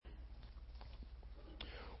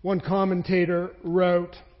One commentator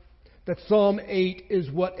wrote that Psalm 8 is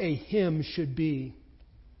what a hymn should be.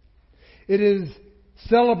 It is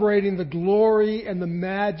celebrating the glory and the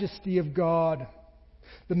majesty of God.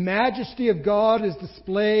 The majesty of God is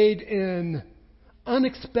displayed in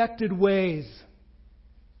unexpected ways.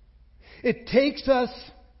 It takes us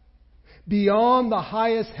beyond the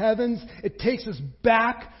highest heavens. It takes us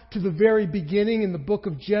back to the very beginning in the book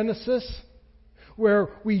of Genesis, where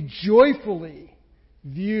we joyfully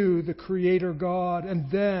view the Creator God. And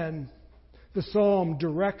then the psalm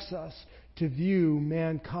directs us to view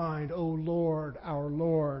mankind. O Lord, our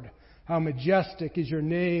Lord, how majestic is your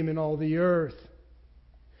name in all the earth.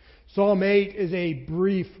 Psalm 8 is a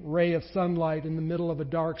brief ray of sunlight in the middle of a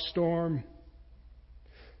dark storm.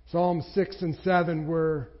 Psalms 6 and 7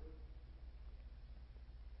 were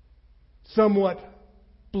somewhat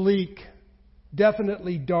bleak,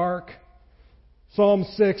 definitely dark. Psalm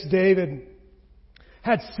 6, David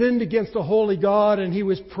had sinned against the holy God, and he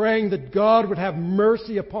was praying that God would have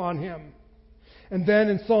mercy upon him. And then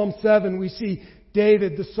in Psalm 7, we see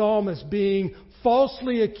David, the psalmist, being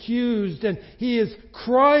falsely accused, and he is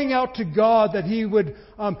crying out to God that he would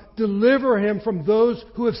deliver him from those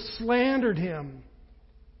who have slandered him.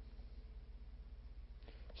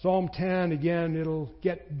 Psalm 10, again, it'll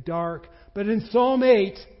get dark. But in Psalm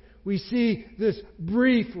 8, we see this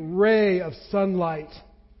brief ray of sunlight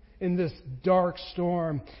in this dark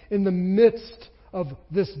storm. In the midst of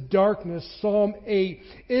this darkness, Psalm 8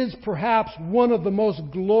 is perhaps one of the most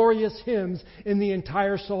glorious hymns in the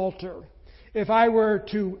entire Psalter. If I were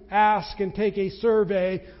to ask and take a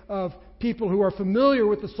survey of people who are familiar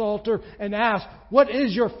with the Psalter and ask, what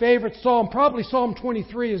is your favorite psalm? Probably Psalm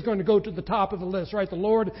 23 is going to go to the top of the list, right? The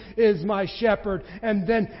Lord is my shepherd. And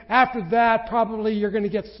then after that, probably you're going to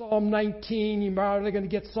get Psalm 19. You're probably going to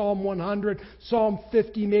get Psalm 100, Psalm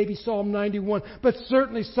 50, maybe Psalm 91. But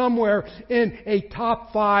certainly somewhere in a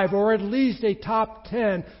top 5 or at least a top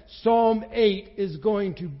 10, Psalm 8 is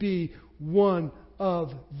going to be one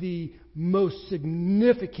of the most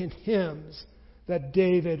significant hymns that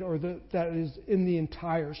David, that is in the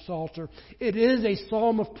entire Psalter. It is a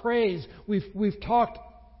psalm of praise. We've talked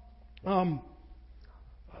a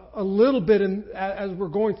little bit as we're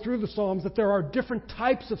going through the Psalms that there are different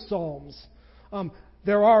types of psalms.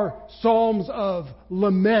 There are psalms of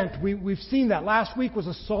lament. We've seen that. Last week was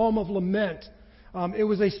a psalm of lament. It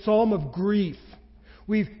was a psalm of grief.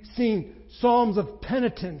 We've seen psalms of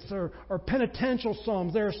penitence or penitential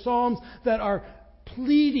psalms. There are psalms that are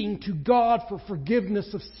pleading to God for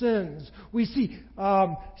forgiveness of sins. We see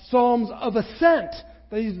psalms of ascent.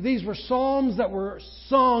 These were psalms that were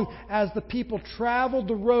sung as the people traveled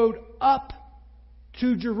the road up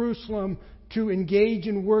to Jerusalem to engage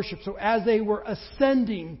in worship. So as they were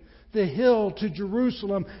ascending the hill to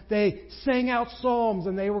Jerusalem, they sang out psalms,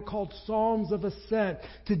 and they were called psalms of ascent.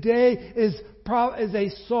 Today is a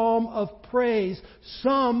psalm of praise.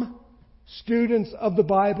 Some students of the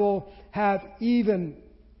Bible have even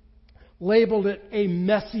labeled it a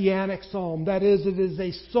messianic psalm. That is, it is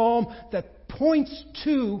a psalm that points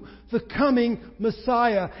to the coming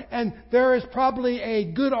Messiah. And there is probably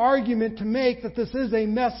a good argument to make that this is a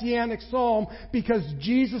messianic psalm because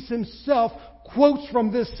Jesus himself quotes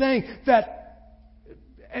from this saying that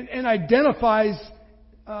and identifies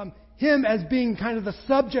him as being kind of the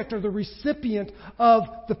subject or the recipient of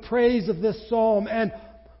the praise of this psalm. And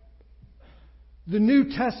the New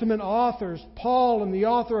Testament authors, Paul and the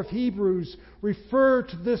author of Hebrews, refer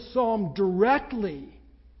to this psalm directly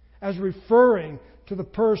as referring to the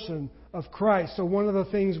person of Christ. So one of the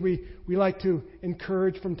things we like to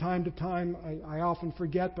encourage from time to time, I often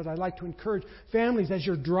forget, but I like to encourage families as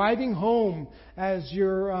you're driving home, as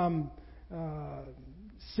you're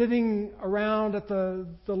sitting around at the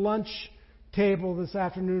lunch table this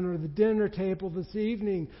afternoon or the dinner table this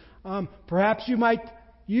evening, perhaps you might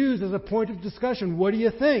use as a point of discussion, what do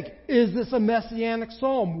you think? Is this a messianic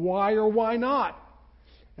psalm? Why or why not?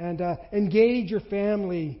 And engage your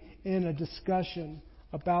family in a discussion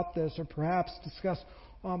about this, or perhaps discuss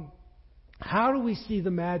how do we see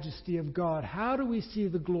the majesty of God? How do we see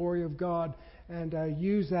the glory of God? And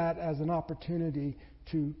use that as an opportunity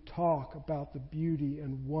to talk about the beauty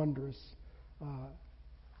and wondrous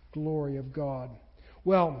glory of God.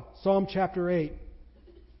 Well, Psalm chapter 8.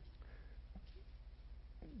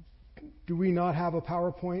 Do we not have a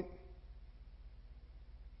PowerPoint?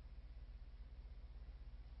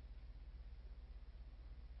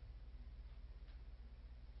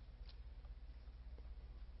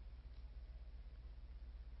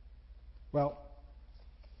 Well,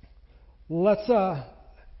 let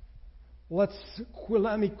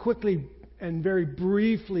me quickly and very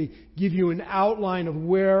briefly give you an outline of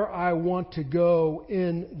where I want to go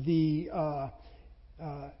in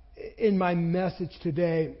my message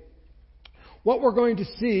today. What we're going to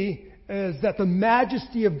see is that the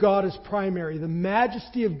majesty of God is primary. The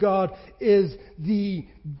majesty of God is the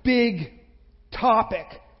big topic.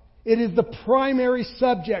 It is the primary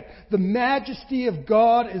subject. The majesty of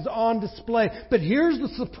God is on display. But here's the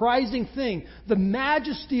surprising thing. The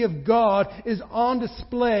majesty of God is on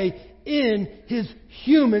display in His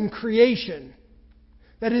human creation.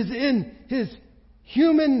 That is, in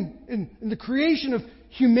the creation of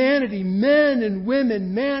humanity, men and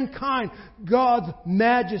women, mankind, God's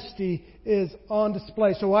majesty is on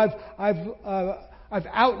display. So I've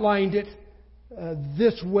outlined it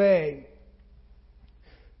this way.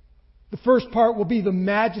 The first part will be the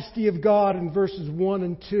majesty of God in verses 1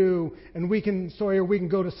 and 2. And we can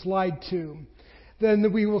go to slide 2.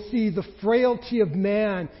 Then we will see the frailty of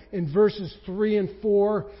man in verses 3 and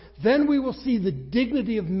 4. Then we will see the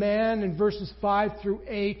dignity of man in verses 5 through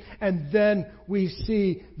 8. And then we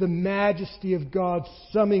see the majesty of God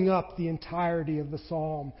summing up the entirety of the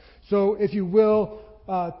psalm. So if you will,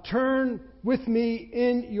 turn with me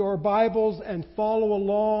in your Bibles and follow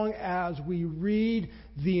along as we read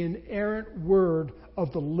the inerrant word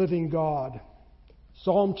of the living God.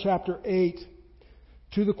 Psalm chapter 8.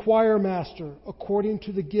 To the choir master, according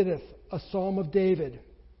to the Gittith, a psalm of David.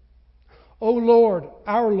 O Lord,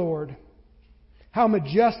 our Lord, how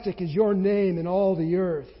majestic is your name in all the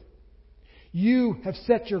earth. You have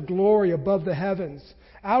set your glory above the heavens.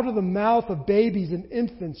 Out of the mouth of babies and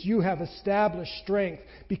infants you have established strength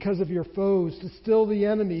because of your foes, to still the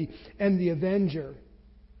enemy and the avenger.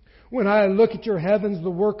 When I look at your heavens, the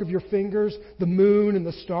work of your fingers, the moon and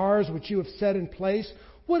the stars which you have set in place,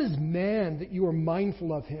 what is man that you are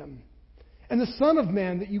mindful of him? And the Son of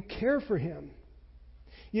Man that you care for him?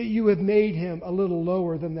 Yet you have made him a little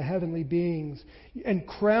lower than the heavenly beings and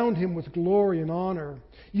crowned him with glory and honor.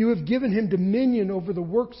 You have given him dominion over the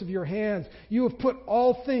works of your hands. You have put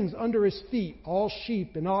all things under his feet, all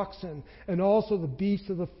sheep and oxen, and also the beasts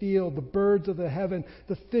of the field, the birds of the heaven,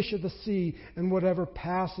 the fish of the sea, and whatever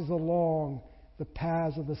passes along the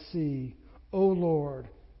paths of the sea. O Lord,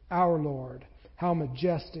 our Lord, how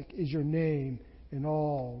majestic is your name in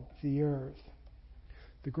all the earth.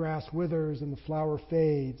 The grass withers and the flower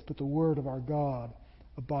fades, but the word of our God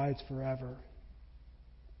abides forever.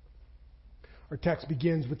 Our text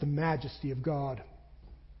begins with the majesty of God.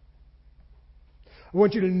 I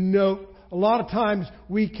want you to note, a lot of times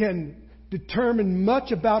we can determine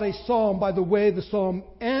much about a psalm by the way the psalm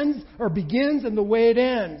ends or begins and the way it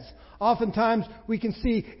ends. Oftentimes we can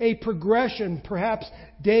see a progression. Perhaps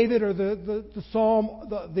David or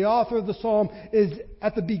the author of the psalm is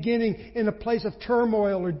at the beginning in a place of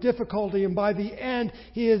turmoil or difficulty, and by the end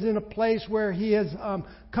he is in a place where he has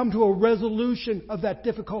come to a resolution of that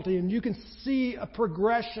difficulty. And you can see a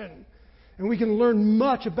progression. And we can learn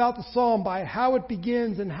much about the psalm by how it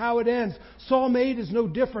begins and how it ends. Psalm 8 is no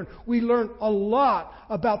different. We learn a lot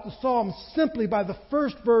about the psalm simply by the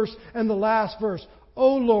first verse and the last verse.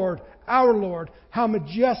 O Lord, our Lord, how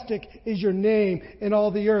majestic is your name in all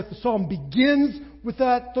the earth. The psalm begins with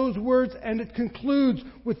those words and it concludes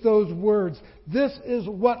with those words. This is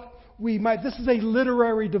a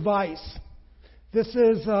literary device. This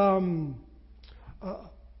is a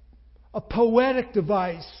poetic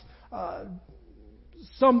device.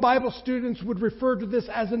 Some Bible students would refer to this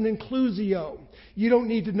as an inclusio. You don't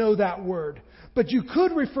need to know that word. But you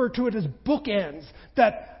could refer to it as bookends.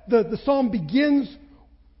 That the psalm begins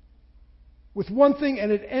with one thing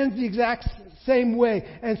and it ends the exact same way.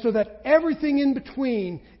 And so that everything in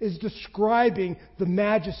between is describing the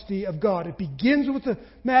majesty of God. It begins with the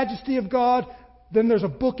majesty of God. Then there's a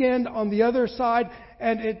bookend on the other side.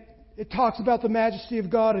 And it talks about the majesty of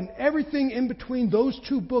God, and everything in between those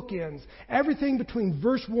two bookends, everything between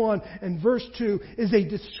verse 1 and verse 2 is a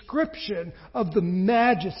description of the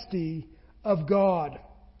majesty of God.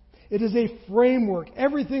 It is a framework.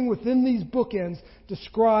 Everything within these bookends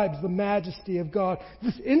describes the majesty of God.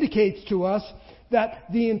 This indicates to us that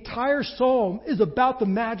the entire psalm is about the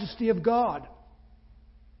majesty of God.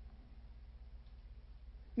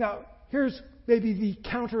 Now, here's maybe the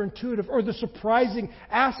counterintuitive or the surprising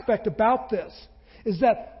aspect about this, is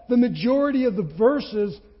that the majority of the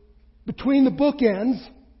verses between the bookends,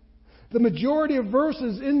 the majority of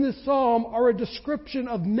verses in this psalm are a description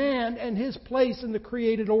of man and his place in the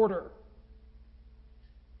created order.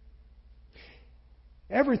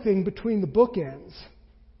 Everything between the bookends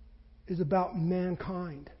is about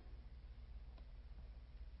mankind.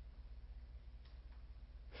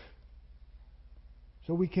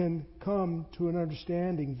 So we can come to an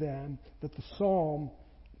understanding then that the psalm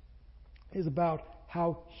is about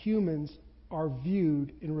how humans are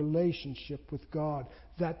viewed in relationship with God.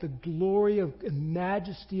 That the glory and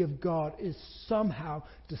majesty of God is somehow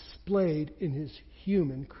displayed in His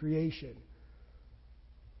human creation.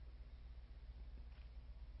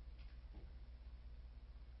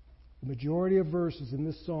 The majority of verses in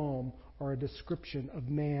this psalm are a description of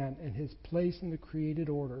man and his place in the created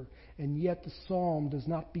order, and yet the psalm does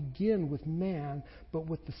not begin with man, but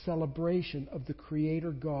with the celebration of the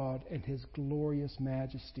Creator God and His glorious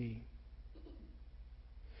majesty.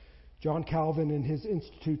 John Calvin, in his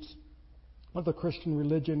Institutes of the Christian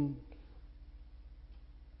Religion,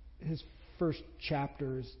 his first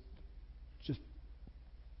chapter is just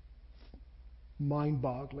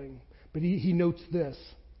mind-boggling. But he notes this,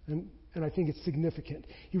 and I think it's significant.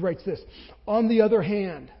 He writes this: on the other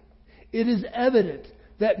hand, it is evident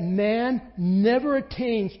that man never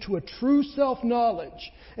attains to a true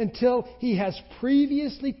self-knowledge until he has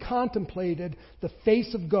previously contemplated the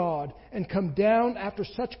face of God and come down after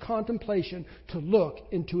such contemplation to look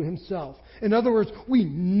into himself. In other words, we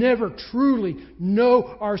never truly know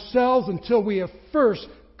ourselves until we have first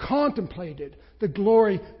contemplated the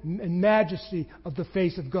glory and majesty of the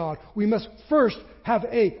face of God. We must first have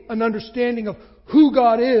an understanding of who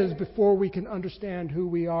God is before we can understand who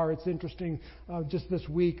we are. It's interesting, just this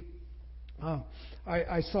week,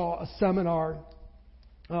 I saw a seminar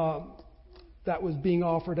that was being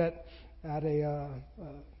offered at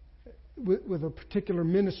with a particular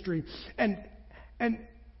ministry, and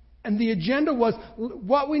the agenda was,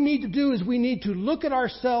 what we need to do is we need to look at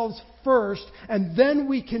ourselves first, and then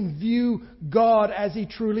we can view God as He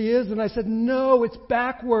truly is. And I said, no, it's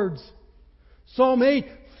backwards. Psalm 8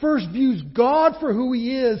 first views God for who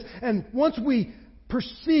He is, and once we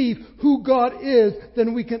perceive who God is,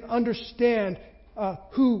 then we can understand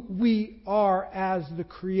who we are as the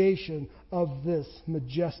creation of this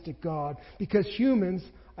majestic God. Because humans,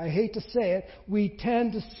 I hate to say it, we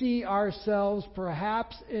tend to see ourselves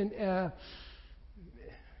perhaps in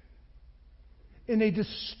a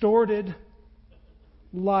distorted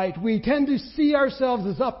light. We tend to see ourselves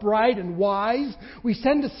as upright and wise. We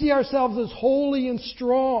tend to see ourselves as holy and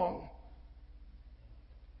strong.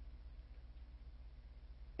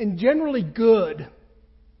 And generally good.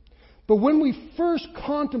 But when we first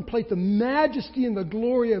contemplate the majesty and the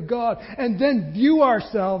glory of God and then view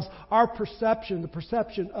ourselves, our perception, the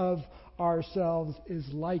perception of ourselves is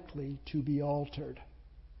likely to be altered.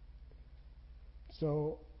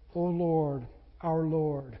 So, O Lord, our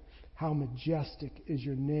Lord, how majestic is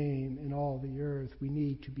your name in all the earth. We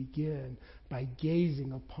need to begin by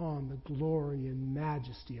gazing upon the glory and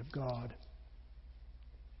majesty of God.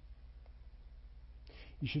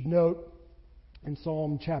 You should note in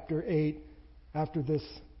Psalm chapter 8, after this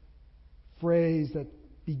phrase that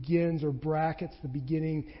begins or brackets the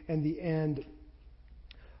beginning and the end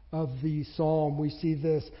of the psalm, we see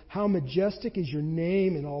this: how majestic is your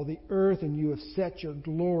name in all the earth, and you have set your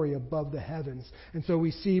glory above the heavens. And so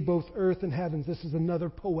we see both earth and heavens. This is another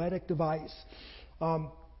poetic device.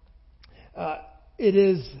 It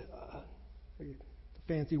is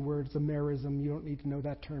fancy word, it's a merism. You don't need to know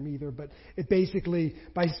that term either. But it basically,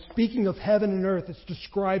 by speaking of heaven and earth, it's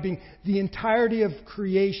describing the entirety of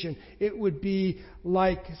creation. It would be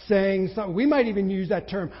like saying, we might even use that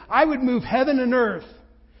term, I would move heaven and earth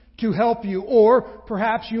to help you. Or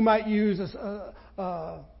perhaps you might use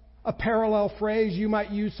a parallel phrase. You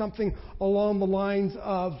might use something along the lines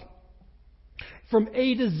of, from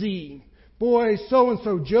A to Z. Boy,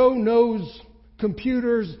 so-and-so, Joe knows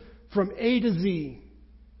computers from A to Z.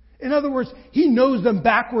 In other words, he knows them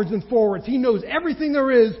backwards and forwards. He knows everything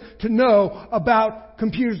there is to know about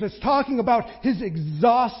computers. It's talking about his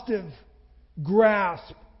exhaustive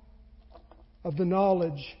grasp of the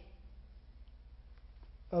knowledge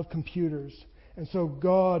of computers. And so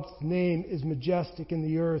God's name is majestic in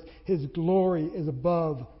the earth. His glory is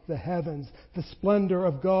above the heavens. The splendor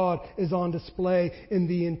of God is on display in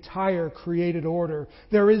the entire created order.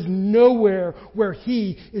 There is nowhere where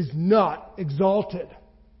He is not exalted.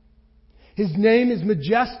 His name is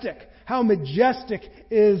majestic. How majestic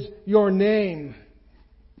is your name?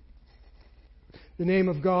 The name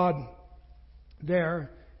of God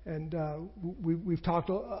there, and we've talked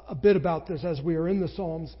a bit about this as we are in the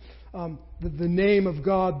Psalms. The name of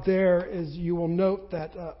God there is, you will note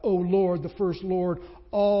that, O Lord, the first Lord,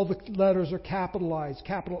 all the letters are capitalized.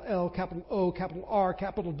 Capital L, capital O, capital R,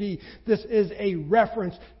 capital D. This is a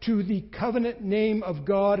reference to the covenant name of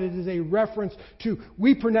God. It is a reference to,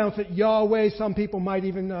 we pronounce it Yahweh. Some people might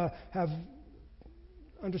even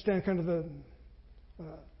understand kind of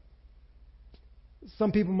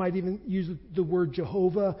Some people might even use the word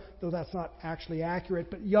Jehovah, though that's not actually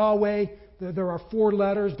accurate. But Yahweh, there are 4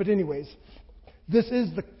 letters. But anyways, this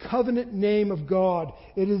is the covenant name of God.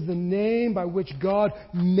 It is the name by which God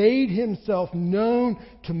made himself known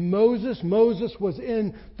to Moses. Moses was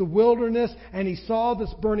in the wilderness and he saw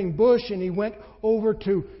this burning bush and he went over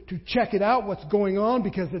to check it out, what's going on,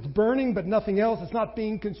 because it's burning but nothing else. It's not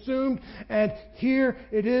being consumed. And here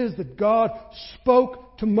it is that God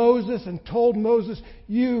spoke to Moses and told Moses,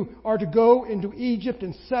 you are to go into Egypt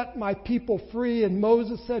and set my people free. And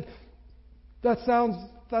Moses said, that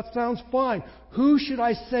sounds fine. Who should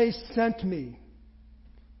I say sent me?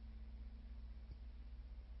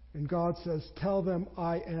 And God says, tell them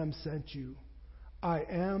I am sent you. I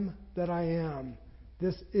am that I am.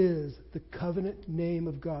 This is the covenant name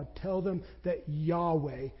of God. Tell them that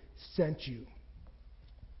Yahweh sent you.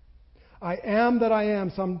 I am that I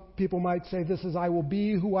am. Some people might say this is I will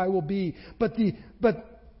be who I will be. But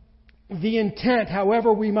the intent,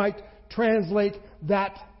 however we might translate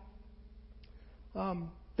that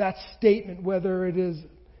statement, whether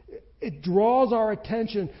it draws our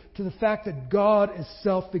attention to the fact that God is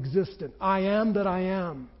self-existent. I am that I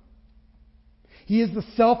am. He is the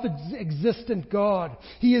self-existent God.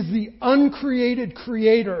 He is the uncreated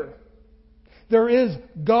creator. There is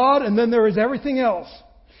God and then there is everything else.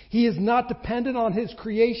 He is not dependent on His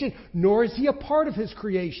creation, nor is He a part of His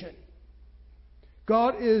creation.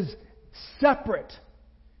 God is separate.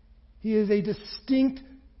 He is a distinct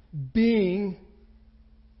being.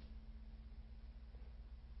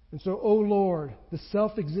 And so, O Lord, the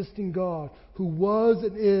self-existing God, who was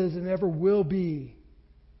and is and ever will be.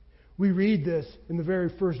 We read this in the very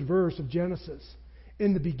first verse of Genesis.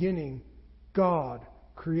 In the beginning, God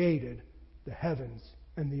created the heavens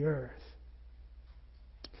and the earth.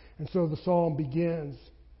 And so the psalm begins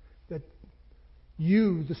that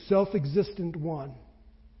you, the self-existent one,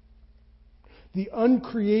 the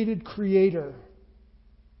uncreated creator,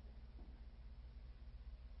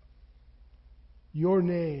 your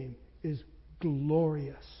name is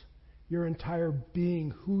glorious. Your entire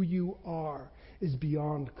being, who you are, is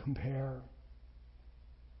beyond compare.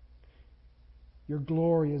 Your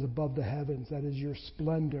glory is above the heavens. That is, your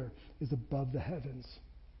splendor is above the heavens.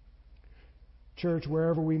 Church,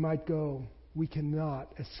 wherever we might go, we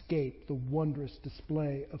cannot escape the wondrous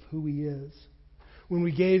display of who He is. When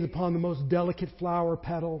we gaze upon the most delicate flower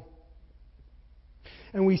petal,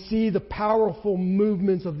 and we see the powerful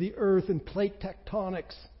movements of the earth and plate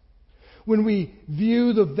tectonics, when we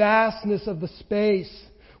view the vastness of the space,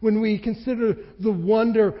 when we consider the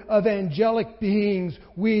wonder of angelic beings,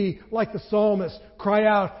 we, like the psalmist, cry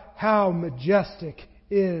out, how majestic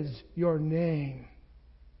is your name.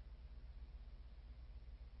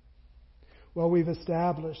 Well, we've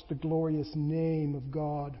established the glorious name of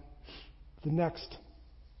God. The next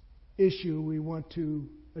issue we want to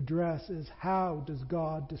address is, how does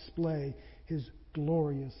God display His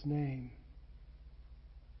glorious name?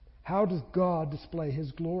 How does God display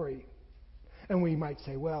His glory? And we might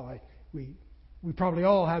say, well, we probably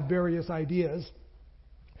all have various ideas,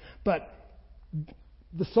 but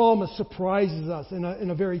the psalmist surprises us in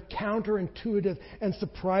a very counterintuitive and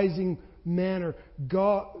surprising manner.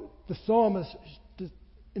 The psalmist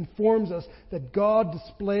informs us that God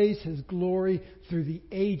displays His glory through the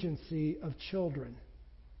agency of children.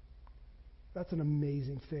 That's an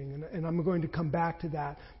amazing thing, and I'm going to come back to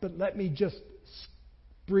that. But let me just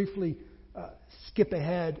briefly skip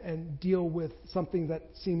ahead and deal with something that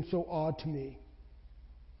seems so odd to me.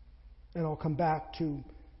 And I'll come back to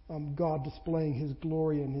God displaying His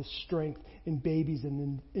glory and His strength in babies and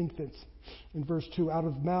in infants. In verse 2, out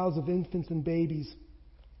of mouths of infants and babies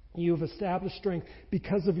you have established strength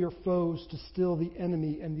because of your foes to still the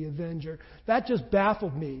enemy and the avenger. That just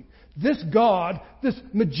baffled me. This God, this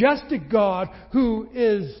majestic God who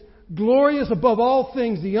is glorious above all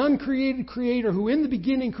things, the uncreated creator who in the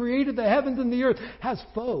beginning created the heavens and the earth, has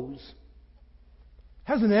foes,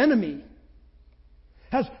 has an enemy,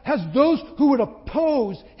 has those who would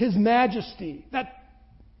oppose His majesty. That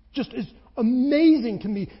just is amazing to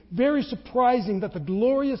me, very surprising that the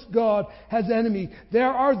glorious God has enemies. There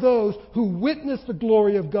are those who witness the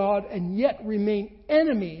glory of God and yet remain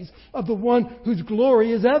enemies of the one whose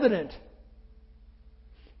glory is evident.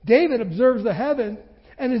 David observes the heaven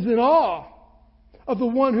and is in awe of the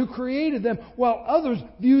one who created them, while others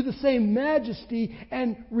view the same majesty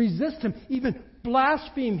and resist Him, even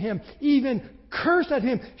blaspheme Him, even curse at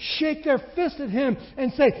Him, shake their fist at Him,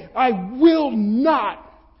 and say, I will not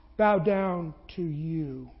bow down to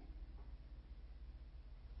you.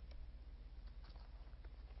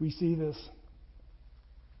 We see this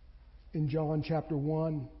in John chapter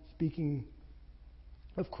 1, speaking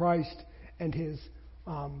of Christ and His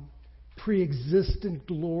pre-existent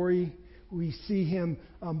glory. We see Him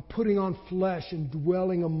putting on flesh and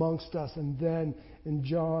dwelling amongst us. And then in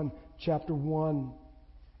John chapter 1,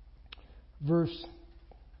 verse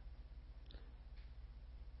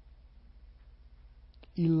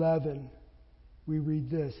 11, we read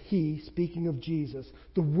this. He, speaking of Jesus,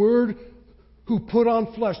 the Word who put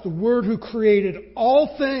on flesh, the Word who created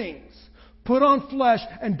all things, put on flesh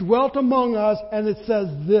and dwelt among us. And it says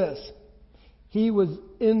this.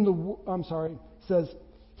 Says,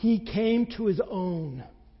 He came to His own,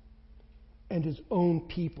 and His own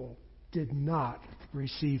people did not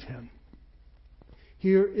receive Him.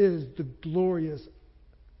 Here is the glorious,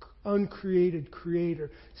 uncreated Creator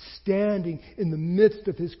standing in the midst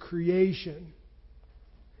of His creation.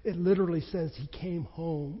 It literally says He came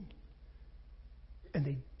home, and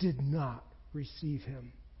they did not receive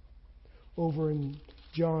Him. Over in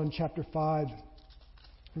John chapter 5,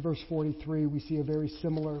 verse 43, we see a very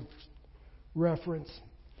similar reference.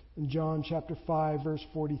 In John chapter 5, verse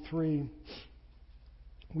 43,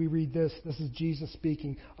 we read this. This is Jesus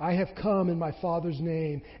speaking. I have come in my Father's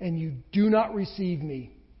name, and you do not receive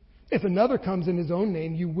me. If another comes in his own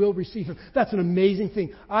name, you will receive him. That's an amazing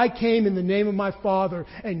thing. I came in the name of my Father,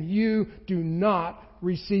 and you do not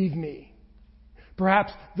receive me.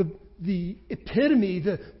 Perhaps the epitome,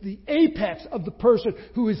 the apex of the person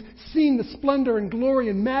who has seen the splendor and glory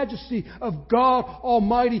and majesty of God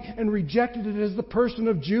Almighty and rejected it is the person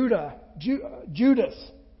of Judas.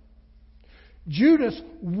 Judas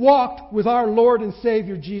walked with our Lord and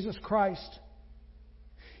Savior Jesus Christ.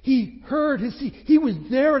 He was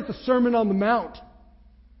there at the Sermon on the Mount.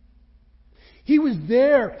 He was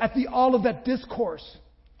there at the Olivet Discourse.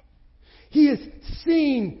 He has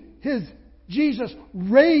seen Jesus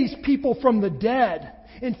raise people from the dead.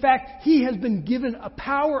 In fact, He has been given a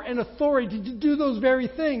power and authority to do those very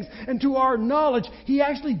things. And to our knowledge, He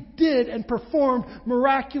actually did and performed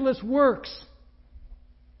miraculous works.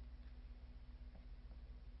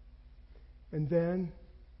 And then,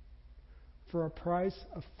 for a price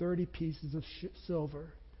of 30 pieces of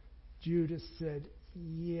silver, Judas said,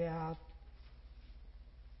 yeah,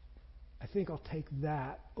 I think I'll take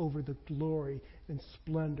that over the glory and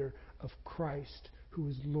splendor of Christ, who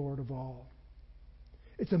is Lord of all.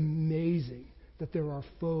 It's amazing that there are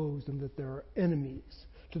foes and that there are enemies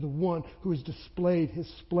to the one who has displayed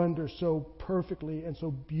His splendor so perfectly and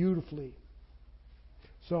so beautifully.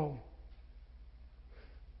 So,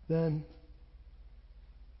 then,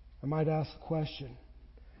 I might ask the question,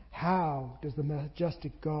 how does the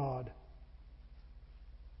majestic God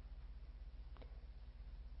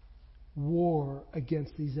war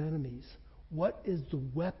against these enemies? What is the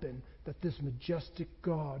weapon that this majestic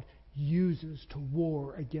God uses to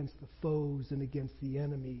war against the foes and against the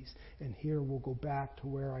enemies? And here we'll go back to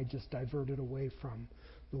where I just diverted away from.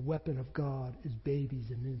 The weapon of God is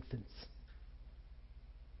babies and infants.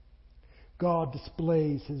 God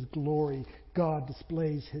displays His glory. God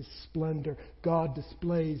displays His splendor. God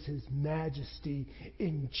displays His majesty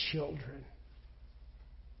in children.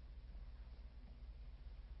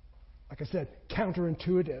 Like I said,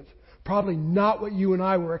 counterintuitive. Probably not what you and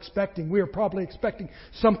I were expecting. We were probably expecting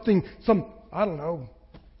an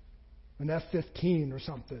F-15 or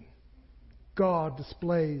something. God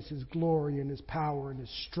displays His glory and His power and His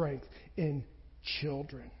strength in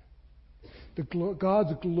children.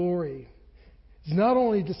 God's glory is not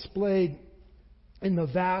only displayed in the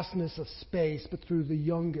vastness of space, but through the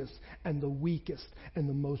youngest and the weakest and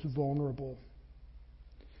the most vulnerable.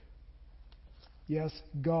 Yes,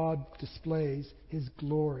 God displays His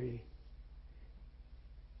glory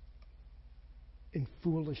in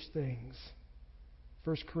foolish things.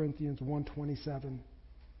 1 Corinthians 1:27.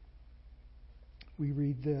 We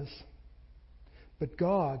read this. But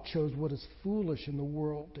God chose what is foolish in the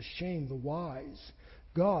world to shame the wise.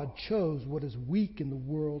 God chose what is weak in the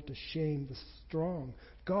world to shame the strong.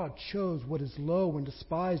 God chose what is low and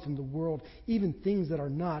despised in the world, even things that are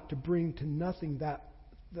not, to bring to nothing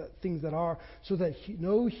the things that are, so that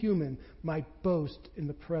no human might boast in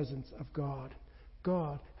the presence of God.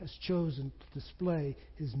 God has chosen to display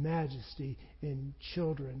His majesty in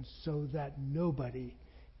children so that nobody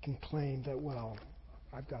can claim that, well,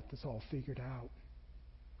 I've got this all figured out.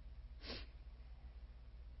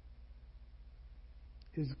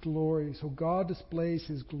 His glory. So God displays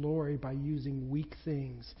His glory by using weak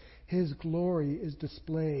things. His glory is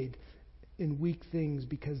displayed in weak things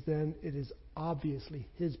because then it is obviously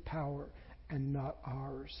His power and not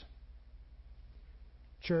ours.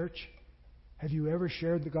 Church, have you ever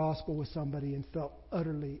shared the gospel with somebody and felt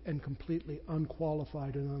utterly and completely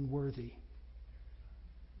unqualified and unworthy?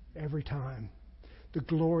 Every time. The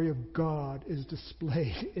glory of God is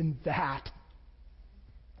displayed in that.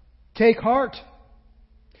 Take heart.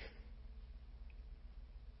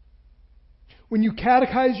 When you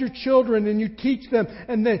catechize your children and you teach them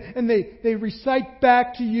and they recite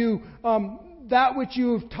back to you that which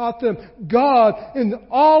you have taught them, God in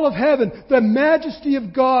all of heaven, the majesty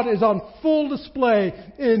of God is on full display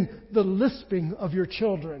in the lisping of your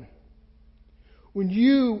children. When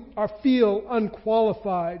you feel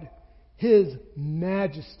unqualified, His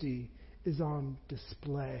majesty is on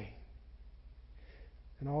display.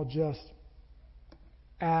 And I'll just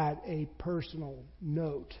add a personal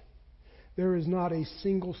note. There is not a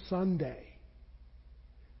single Sunday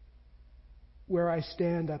where I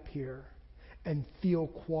stand up here and feel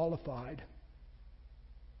qualified.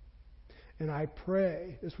 And I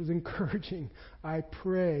pray, this was encouraging, I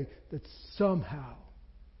pray that somehow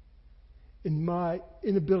in my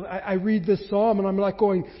inability, I read this psalm and I'm like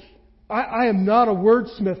going, I am not a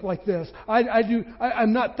wordsmith like this.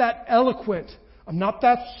 I'm not that eloquent. I'm not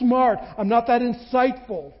that smart. I'm not that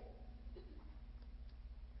insightful.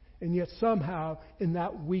 And yet somehow in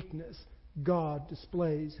that weakness, God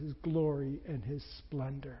displays His glory and His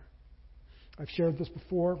splendor. I've shared this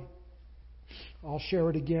before. I'll share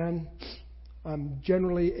it again. I'm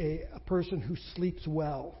generally a person who sleeps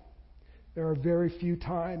well. There are very few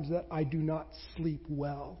times that I do not sleep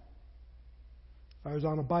well. I was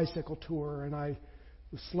on a bicycle tour and I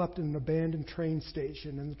slept in an abandoned train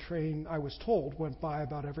station, and the train, I was told, went by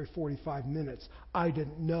about every 45 minutes. I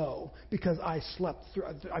didn't know because I slept through,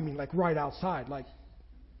 like right outside, like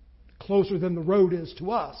closer than the road is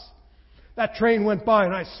to us. That train went by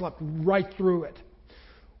and I slept right through it.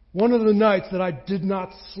 One of the nights that I did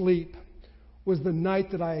not sleep was the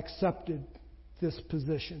night that I accepted this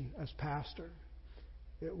position as pastor.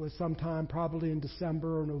 It was sometime probably in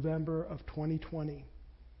December or November of 2020.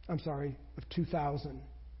 Of 2000.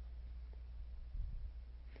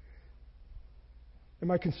 And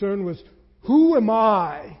my concern was, who am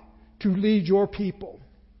I to lead your people?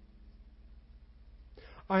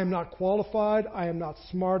 I am not qualified. I am not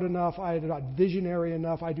smart enough. I am not visionary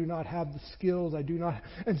enough. I do not have the skills.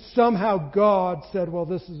 And somehow God said,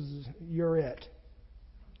 well, you're it.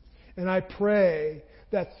 And I pray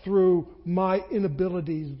that through my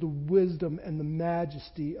inabilities, the wisdom and the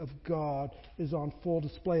majesty of God is on full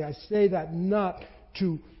display. I say that not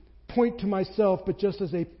to point to myself, but just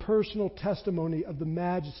as a personal testimony of the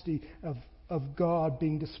majesty of God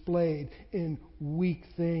being displayed in weak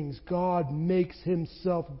things. God makes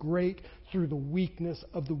Himself great through the weakness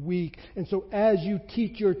of the weak. And so as you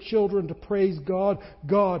teach your children to praise God,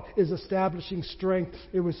 God is establishing strength.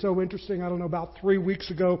 It was so interesting. I don't know, about 3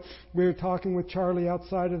 weeks ago, we were talking with Charlie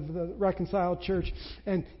outside of the Reconciled Church,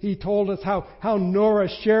 and he told us how Nora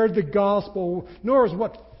shared the gospel. Nora's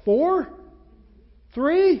what, 4?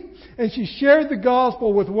 3? And she shared the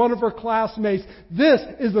gospel with one of her classmates. This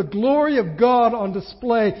is the glory of God on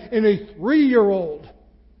display in a 3-year-old.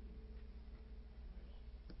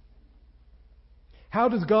 How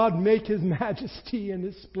does God make His majesty and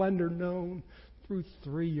His splendor known? Through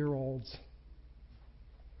 3-year-olds.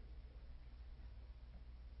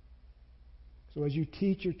 So as you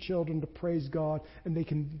teach your children to praise God, and they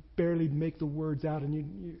can barely make the words out,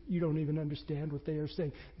 and you don't even understand what they are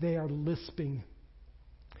saying, they are lisping.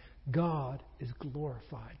 God is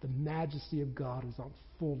glorified. The majesty of God is on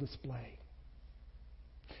full display.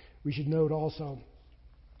 We should note also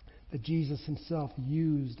that Jesus Himself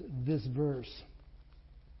used this verse.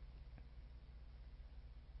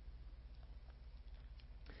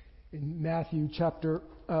 In Matthew chapter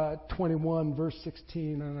 21, verse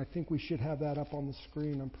 16, and I think we should have that up on the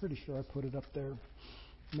screen. I'm pretty sure I put it up there.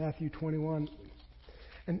 Matthew 21.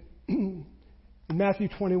 And in Matthew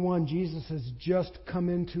 21, Jesus has just come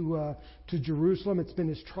into to Jerusalem. It's been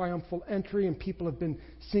His triumphal entry, and people have been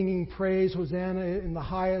singing praise, Hosanna in the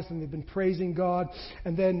highest, and they've been praising God.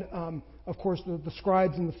 And then, of course, the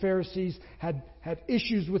scribes and the Pharisees had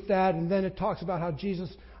issues with that. And then it talks about how Jesus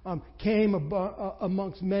came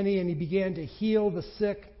amongst many, and He began to heal the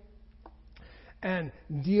sick and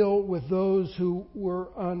deal with those who were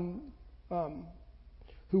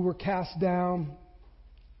cast down.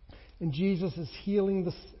 And Jesus is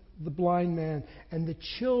healing the blind man. And the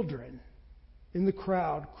children in the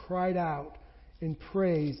crowd cried out in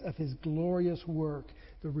praise of His glorious work.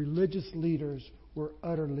 The religious leaders were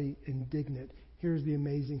utterly indignant. Here's the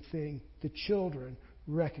amazing thing. The children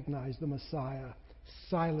recognized the Messiah,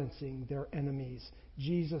 silencing their enemies.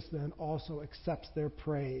 Jesus then also accepts their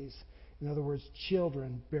praise. In other words,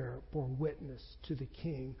 children bore witness to the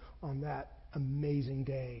King on that amazing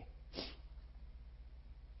day.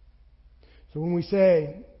 So when we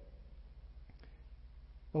say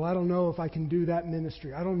Well, I don't know if I can do that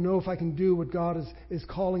ministry. I don't know if I can do what God is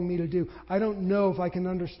calling me to do. I don't know if I can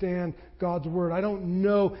understand God's Word. I don't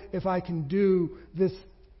know if I can do this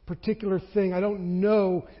particular thing. I don't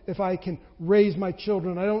know if I can raise my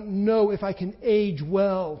children. I don't know if I can age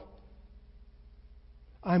well.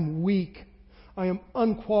 I'm weak. I am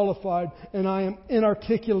unqualified, and I am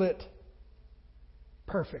inarticulate.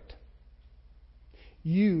 Perfect.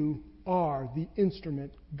 You are the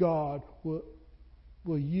instrument God will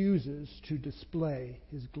uses to display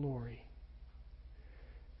His glory.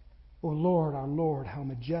 O Lord, our Lord, how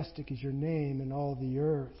majestic is your name in all the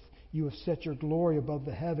earth. You have set your glory above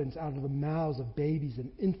the heavens. Out of the mouths of babies and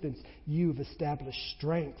infants you have established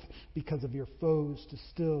strength because of your foes to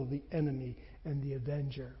still the enemy and the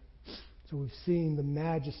avenger. So we've seen the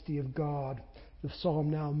majesty of God. The psalm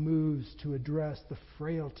now moves to address the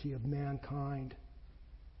frailty of mankind.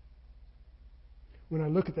 When I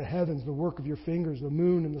look at the heavens, the work of your fingers, the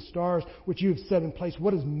moon and the stars, which you have set in place,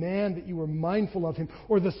 what is man that you are mindful of him,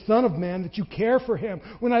 or the son of man that you care for him?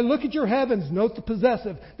 When I look at your heavens, note the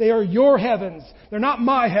possessive, they are your heavens. They're not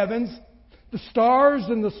my heavens. The stars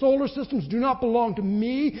and the solar systems do not belong to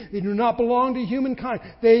me. They do not belong to humankind.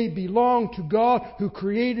 They belong to God who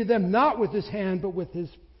created them, not with His hand, but with His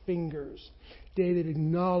fingers. David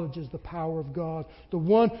acknowledges the power of God. The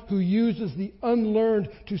one who uses the unlearned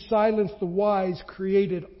to silence the wise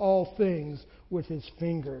created all things with His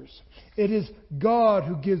fingers. It is God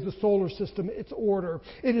who gives the solar system its order.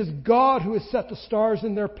 It is God who has set the stars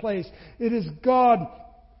in their place. It is God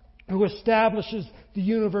who establishes the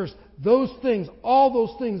universe. Those things, all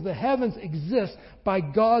those things, the heavens exist by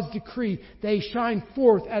God's decree. They shine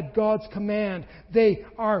forth at God's command. They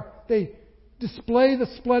display the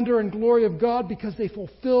splendor and glory of God because they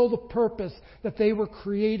fulfill the purpose that they were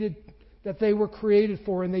created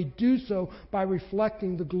for, and they do so by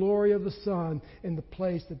reflecting the glory of the sun in the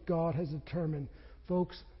place that God has determined.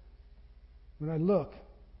 Folks, when I look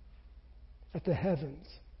at the heavens,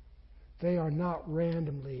 they are not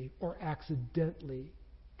randomly or accidentally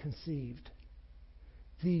conceived.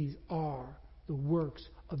 These are the works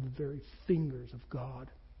of the very fingers of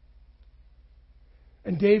God.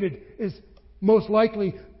 And David is most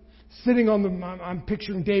likely sitting I'm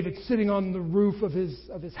picturing David sitting on the roof of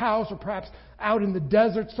his house, or perhaps out in the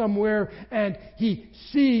desert somewhere, and he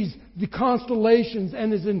sees the constellations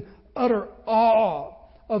and is in utter awe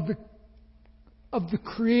of the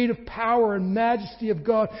creative power and majesty of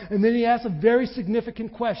God. And then he asks a very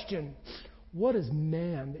significant question. What is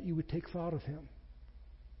man that you would take thought of him?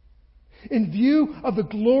 In view of the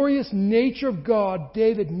glorious nature of God,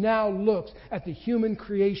 David now looks at the human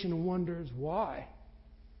creation and wonders why.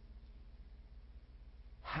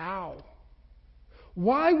 How?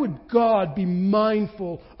 Why would God be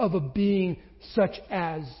mindful of a being such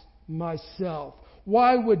as myself?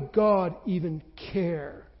 Why would God even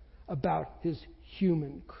care about His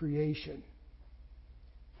human creation?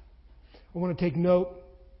 I want to take note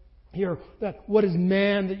here that what is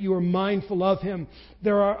man that you are mindful of him?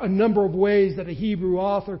 There are a number of ways that a Hebrew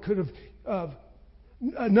author could have,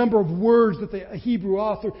 a number of words that a Hebrew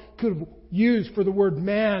author could have used for the word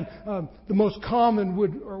man. The most common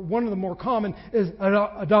or one of the more common is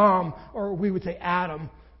Adam, or we would say Adam.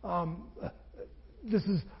 This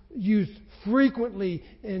is used frequently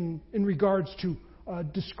in regards to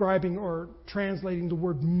describing or translating the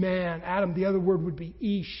word man. Adam, the other word would be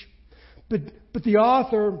Ish. But the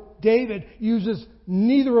author, David, uses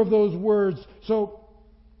neither of those words. So,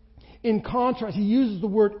 in contrast, he uses the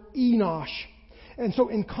word Enosh. And so,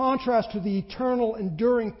 in contrast to the eternal,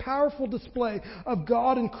 enduring, powerful display of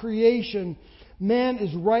God in creation, man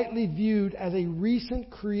is rightly viewed as a recent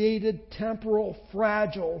created, temporal,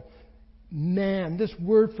 fragile man. This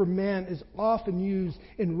word for man is often used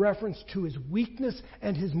in reference to his weakness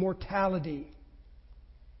and his mortality.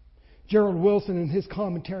 Gerald Wilson, in his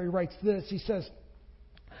commentary, writes this. He says,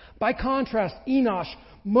 by contrast, Enosh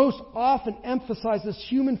most often emphasizes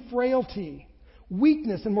human frailty,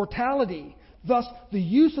 weakness, and mortality. Thus, the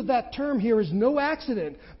use of that term here is no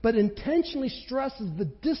accident, but intentionally stresses the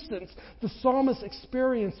distance the psalmist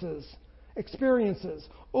experiences,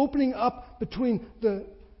 opening up between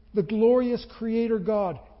the glorious Creator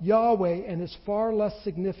God, Yahweh, and His far less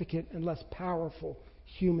significant and less powerful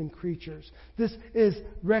human creatures. This is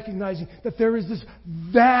recognizing that there is this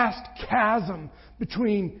vast chasm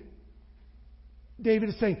between, David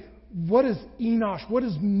is saying, what is Enosh? What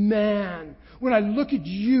is man? When I look at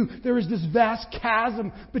you, there is this vast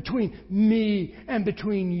chasm between me and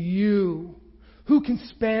between you. Who can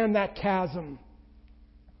span that chasm?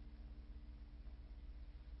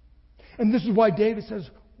 And this is why David says,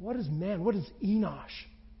 what is man? What is Enosh?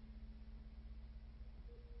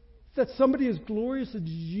 that somebody as glorious as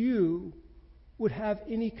you would have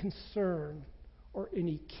any concern or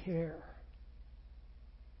any care.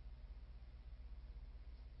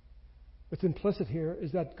 What's implicit here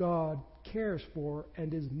is that God cares for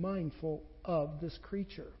and is mindful of this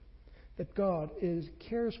creature. That God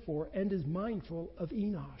cares for and is mindful of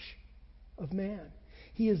Enosh, of man.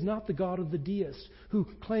 He is not the God of the deists who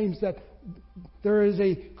claims that there is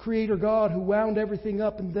a creator God who wound everything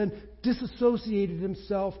up and then disassociated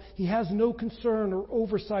himself. He has no concern or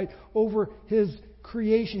oversight over his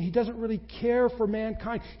creation. He doesn't really care for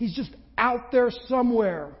mankind. He's just out there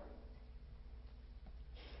somewhere.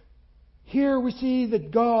 Here we see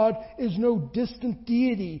that God is no distant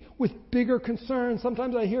deity with bigger concerns.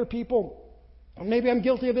 Sometimes I hear people, maybe I'm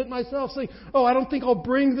guilty of it myself, saying, I don't think I'll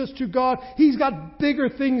bring this to God. He's got bigger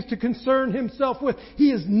things to concern himself with. He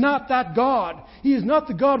is not that God. He is not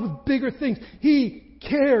the God with bigger things. He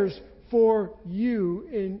cares for you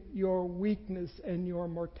in your weakness and your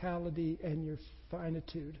mortality and your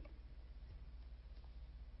finitude.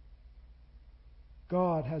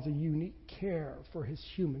 God has a unique care for his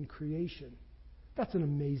human creation. That's an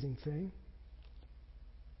amazing thing.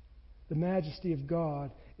 The majesty of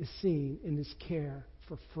God is seen in his care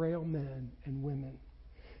for frail men and women.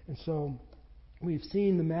 And so we've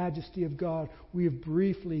seen the majesty of God. We have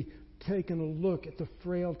briefly taken a look at the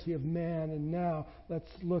frailty of man. And now let's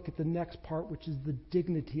look at the next part, which is the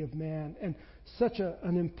dignity of man. And such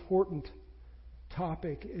an important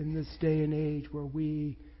topic in this day and age where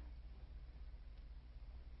we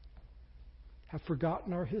have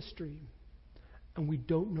forgotten our history and we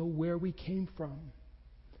don't know where we came from.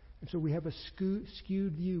 And so we have a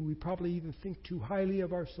skewed view. We probably either think too highly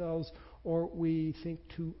of ourselves or we think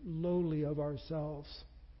too lowly of ourselves.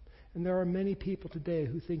 And there are many people today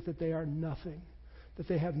who think that they are nothing, that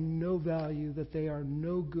they have no value, that they are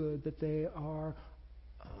no good, that they are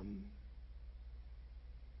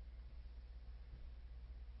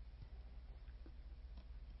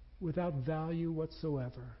without value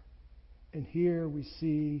whatsoever. And here we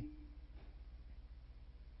see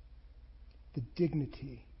the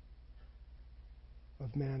dignity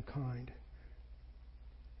of mankind.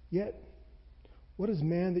 Yet, what is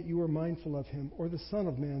man that you are mindful of him, or the Son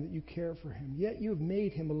of Man that you care for him? Yet you have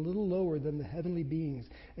made him a little lower than the heavenly beings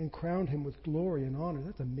and crowned him with glory and honor.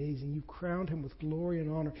 That's amazing. You've crowned him with glory and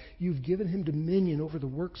honor. You've given him dominion over the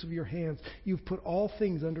works of your hands. You've put all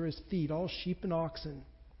things under his feet, all sheep and oxen.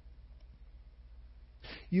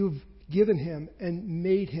 You've given him and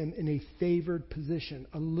made him in a favored position,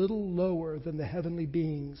 a little lower than the heavenly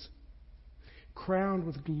beings, crowned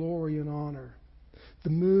with glory and honor. The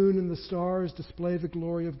moon and the stars display the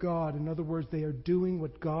glory of God. In other words, they are doing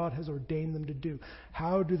what God has ordained them to do.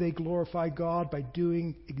 How do they glorify God? By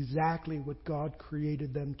doing exactly what God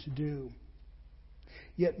created them to do.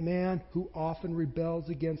 Yet man who often rebels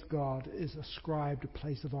against God is ascribed a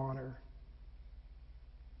place of honor.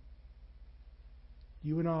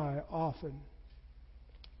 You and I often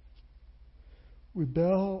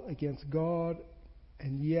rebel against God,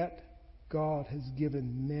 and yet God has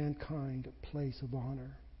given mankind a place of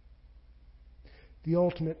honor. The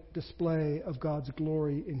ultimate display of God's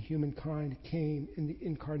glory in humankind came in the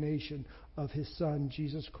incarnation of his Son,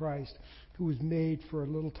 Jesus Christ, who was made for a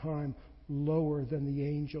little time lower than the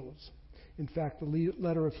angels. In fact, the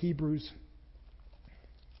letter of Hebrews,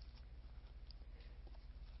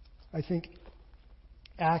 I think,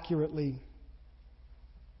 accurately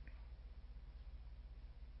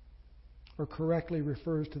or correctly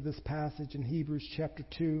refers to this passage in Hebrews chapter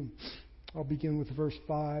 2. I'll begin with verse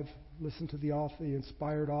 5. Listen to the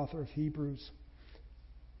inspired author of Hebrews.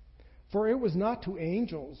 For it was not to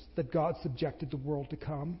angels that God subjected the world to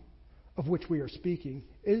come, of which we are speaking.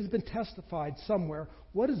 It has been testified somewhere,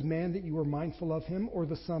 what is man that you are mindful of him, or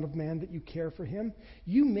the Son of Man that you care for him?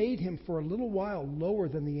 You made him for a little while lower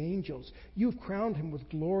than the angels. You have crowned him with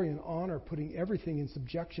glory and honor, putting everything in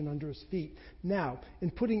subjection under his feet. Now,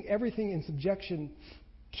 in putting everything in subjection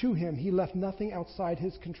to him, he left nothing outside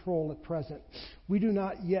his control at present. We do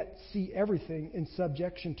not yet see everything in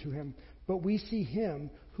subjection to him, but we see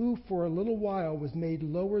him who for a little while was made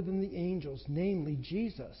lower than the angels, namely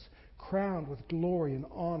Jesus, crowned with glory and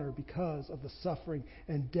honor because of the suffering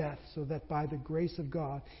and death, so that by the grace of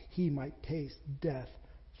God he might taste death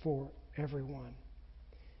for everyone.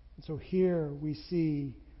 And so here we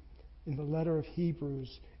see in the letter of Hebrews,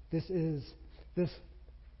 this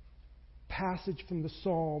passage from the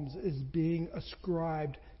Psalms is being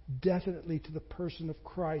ascribed definitely to the person of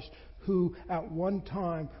Christ, who at one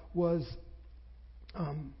time was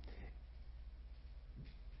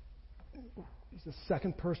he's the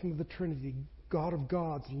second person of the Trinity, God of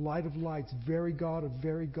gods, light of lights, very God of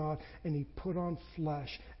very God, and he put on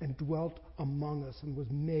flesh and dwelt among us and was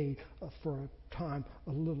made for a time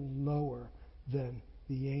a little lower than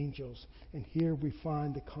the angels. And here we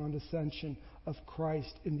find the condescension of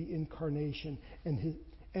Christ in the incarnation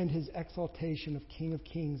and his exaltation of King of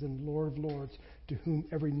Kings and Lord of Lords, to whom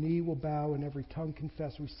every knee will bow and every tongue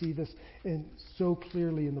confess. We see this so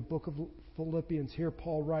clearly in the book of Philippians. Here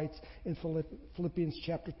Paul writes in Philippians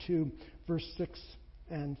chapter 2, verse 6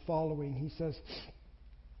 and following. He says,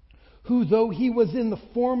 who, though he was in the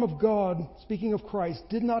form of God, speaking of Christ,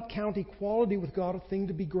 did not count equality with God a thing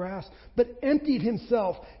to be grasped, but emptied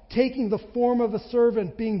himself, taking the form of a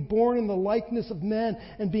servant, being born in the likeness of men,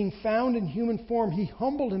 and being found in human form, he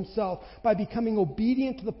humbled himself by becoming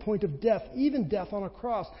obedient to the point of death, even death on a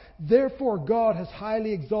cross. Therefore God has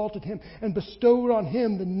highly exalted him and bestowed on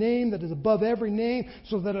him the name that is above every name,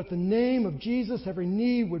 so that at the name of Jesus every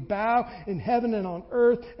knee would bow in heaven and on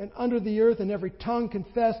earth and under the earth, and every tongue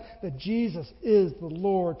confess that Jesus is the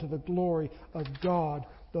Lord, to the glory of God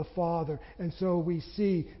the Father. And so we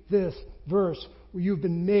see this verse where you've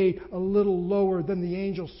been made a little lower than the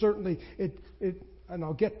angels. Certainly, and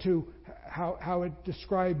I'll get to how it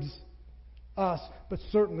describes us, but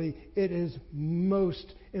certainly it is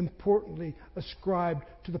most importantly ascribed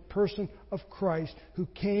to the person of Christ, who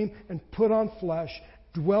came and put on flesh,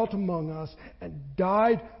 dwelt among us, and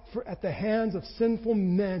died at the hands of sinful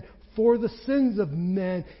men for the sins of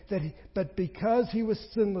men, but because he was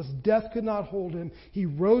sinless, death could not hold him. He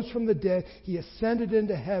rose from the dead, he ascended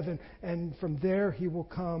into heaven, and from there he will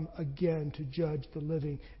come again to judge the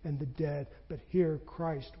living and the dead. But here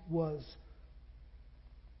Christ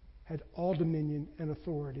had all dominion and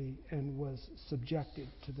authority and was subjected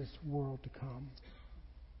to this world to come,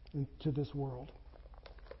 and to this world.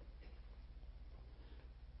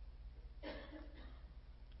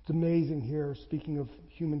 It's amazing here, speaking of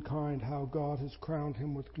humankind, how God has crowned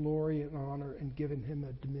him with glory and honor and given him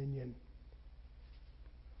a dominion.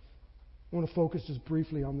 I want to focus just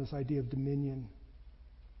briefly on this idea of dominion.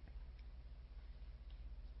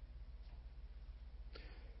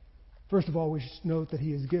 First of all, we should note that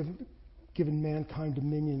he has given mankind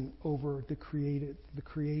dominion over the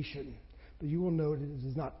creation. But you will note it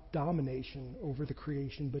is not domination over the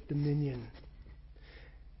creation, but dominion.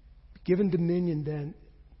 Given dominion, then,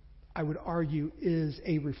 I would argue, is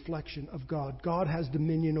a reflection of God. God has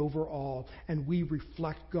dominion over all, and we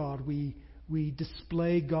reflect God. We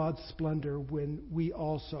display God's splendor when we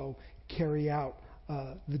also carry out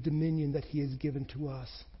the dominion that he has given to us.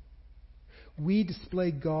 We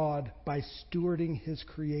display God by stewarding his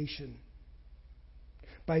creation,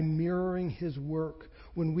 by mirroring his work.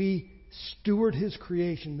 When we steward his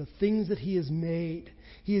creation, the things that he has made,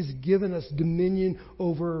 he has given us dominion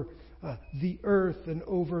over the earth and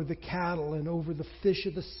over the cattle and over the fish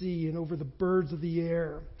of the sea and over the birds of the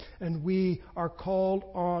air. And we are called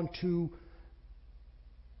on to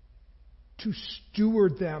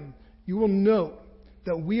steward them. You will note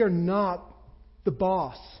that we are not the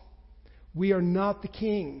boss. We are not the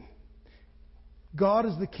king. God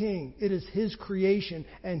is the king. It is his creation,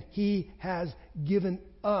 and he has given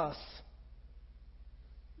us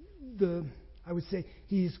I would say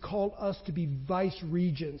he's called us to be vice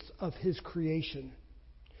regents of his creation.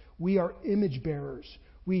 We are image bearers.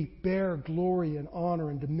 We bear glory and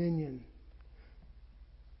honor and dominion.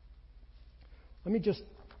 Let me just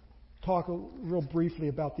talk real briefly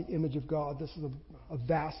about the image of God. This is a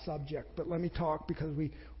vast subject, but let me talk, because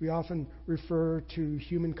we often refer to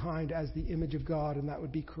humankind as the image of God, and that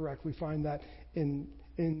would be correct. We find that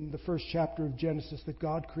in the first chapter of Genesis, that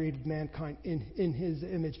God created mankind in his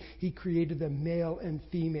image. He created them male and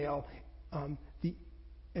female,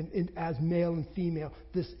 and as male and female.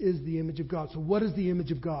 This is the image of God. So what is the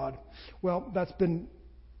image of God? Well, that's been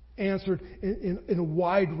answered in a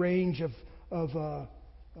wide range of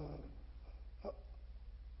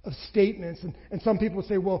statements. And some people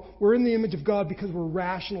say, well, we're in the image of God because we're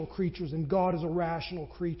rational creatures and God is a rational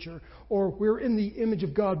creature. Or we're in the image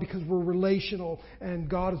of God because we're relational and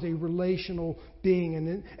God is a relational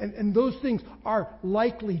being. And those things are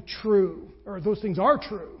likely true. Or those things are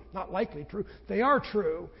true. Not likely true. They are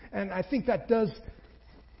true. And I think that does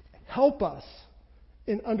help us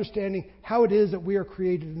in understanding how it is that we are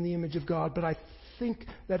created in the image of God. But I think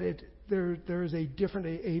that there is a different,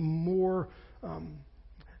 a more...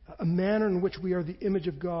 a manner in which we are the image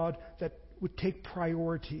of God that would take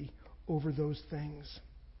priority over those things.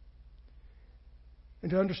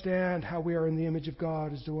 And to understand how we are in the image of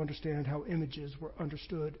God is to understand how images were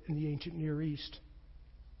understood in the ancient Near East.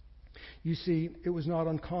 You see, it was not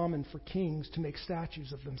uncommon for kings to make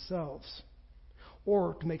statues of themselves.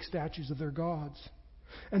 or to make statues of their gods.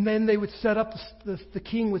 And then they would set up, the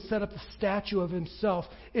king would set up the statue of himself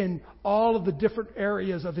in all of the different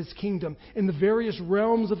areas of his kingdom. In the various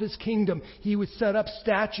realms of his kingdom, he would set up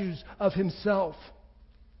statues of himself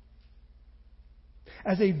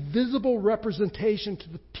as a visible representation to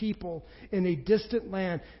the people in a distant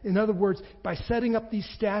land. In other words, by setting up these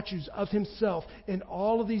statues of himself in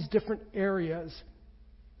all of these different areas,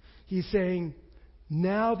 he's saying,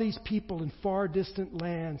 now these people in far distant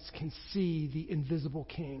lands can see the invisible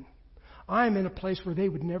king. I'm in a place where they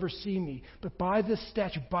would never see me. But by this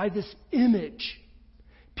statue, by this image,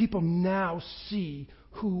 people now see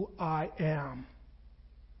who I am.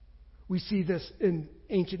 We see this in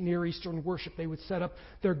ancient Near Eastern worship. They would set up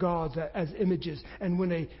their gods as images. And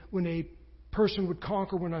when a person would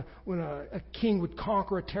conquer, when a king would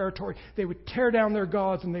conquer a territory, they would tear down their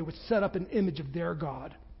gods and they would set up an image of their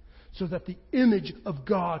god, so that the image of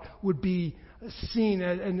God would be seen.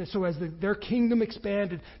 And so as their kingdom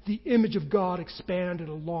expanded, the image of God expanded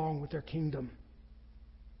along with their kingdom.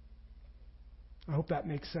 I hope that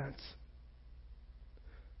makes sense.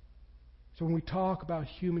 So when we talk about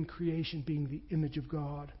human creation being the image of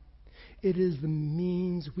God, it is the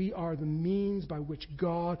means, we are the means by which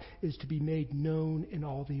God is to be made known in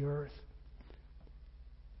all the earth,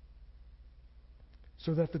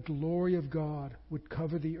 so that the glory of God would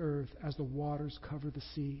cover the earth as the waters cover the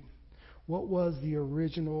sea. What was the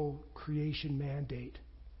original creation mandate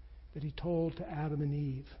that he told to Adam and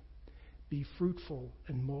Eve? Be fruitful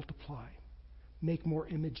and multiply. Make more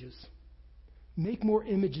images. Make more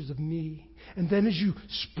images of me. And then as you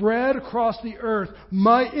spread across the earth,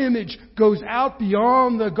 my image goes out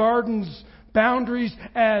beyond the garden's boundaries,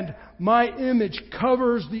 and my image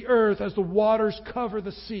covers the earth as the waters cover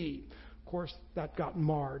the sea. Of course, that got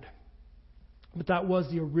marred. But that was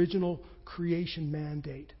the original creation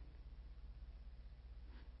mandate.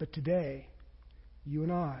 But today, you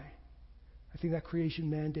and I think that creation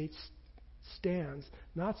mandate stands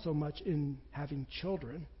not so much in having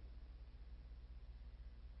children,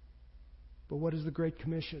 but what is the Great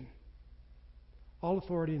Commission? All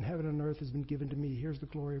authority in heaven and earth has been given to me. Here's the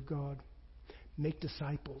glory of God. Make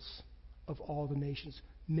disciples of all the nations.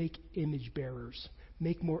 Make image bearers.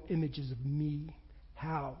 Make more images of me.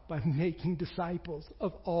 How? By making disciples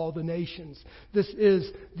of all the nations. This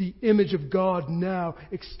is the image of God now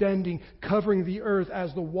extending, covering the earth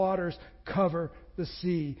as the waters cover the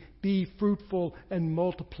sea. Be fruitful and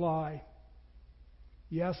multiply.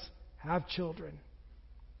 Yes, have children,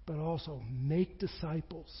 but also make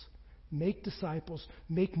disciples. Make disciples,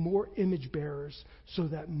 make more image bearers so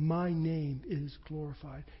that my name is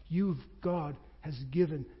glorified. God has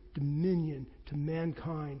given dominion to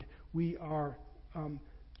mankind. We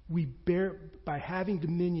bear, by having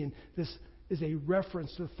dominion, this is a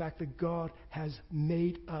reference to the fact that God has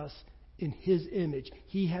made us in His image.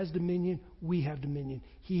 He has dominion, we have dominion.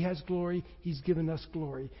 He has glory, He's given us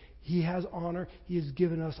glory. He has honor, He has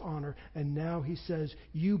given us honor. And now He says,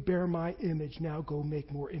 you bear my image, now go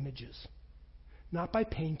make more images. Not by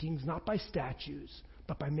paintings, not by statues,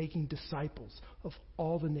 but by making disciples of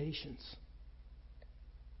all the nations.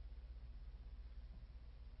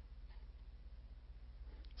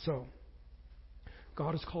 So,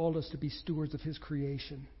 God has called us to be stewards of His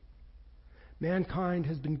creation. Mankind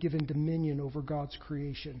has been given dominion over God's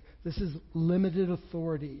creation. This is limited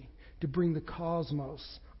authority to bring the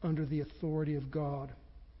cosmos under the authority of God.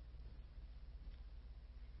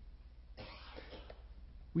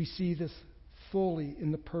 We see this fully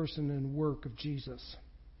in the person and work of Jesus.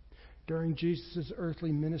 During Jesus'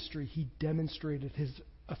 earthly ministry, He demonstrated His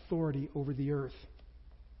authority over the earth.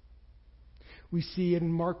 We see it in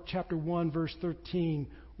Mark chapter 1, verse 13,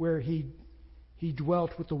 where he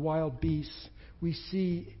dwelt with the wild beasts. We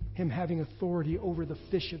see Him having authority over the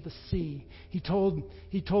fish of the sea. He told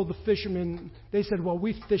the fishermen, they said, well,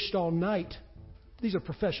 we fished all night. These are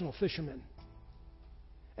professional fishermen.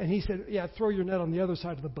 And He said, yeah, throw your net on the other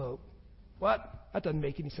side of the boat. What? That doesn't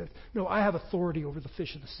make any sense. No, I have authority over the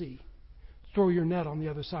fish of the sea. Throw your net on the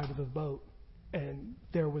other side of the boat. And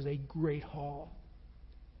there was a great haul.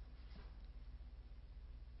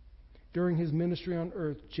 During His ministry on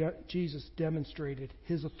earth, Jesus demonstrated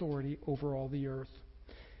His authority over all the earth.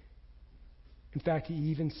 In fact, He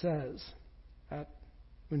even says,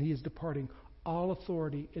 when He is departing, all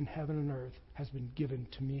authority in heaven and earth has been given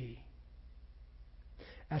to me.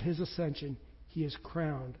 At His ascension, He is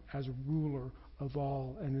crowned as ruler of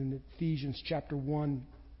all. And in Ephesians chapter 1,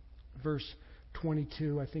 verse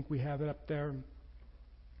 22, I think we have it up there.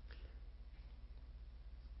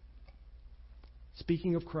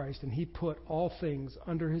 speaking of Christ, and he put all things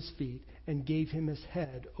under his feet and gave him his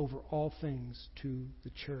head over all things to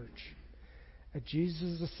the church. At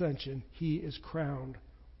Jesus' ascension, he is crowned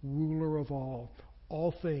ruler of all.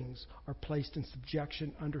 All things are placed in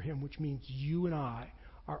subjection under him, which means you and I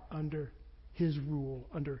are under his rule,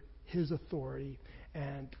 under his authority,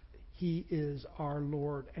 and he is our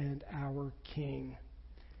Lord and our King.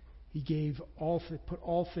 He put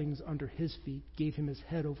all things under his feet, gave him his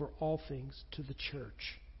head over all things to the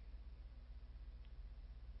church.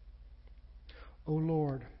 O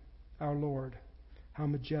Lord, our Lord, how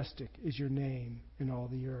majestic is your name in all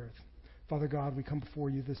the earth. Father God, we come before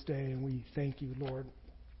you this day and we thank you, Lord.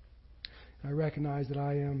 I recognize that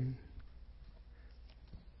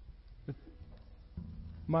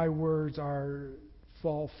my words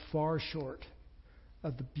fall far short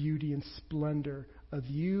of the beauty and splendor of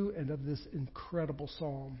you and of this incredible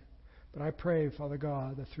psalm. But I pray, Father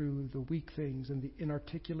God, that through the weak things and the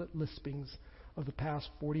inarticulate lispings of the past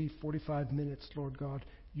 45 minutes, Lord God,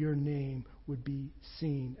 your name would be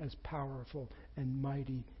seen as powerful and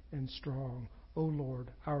mighty and strong. O Lord,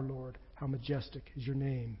 our Lord, how majestic is your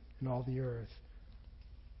name in all the earth.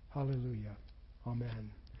 Hallelujah.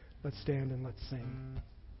 Amen. Let's stand and let's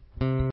sing.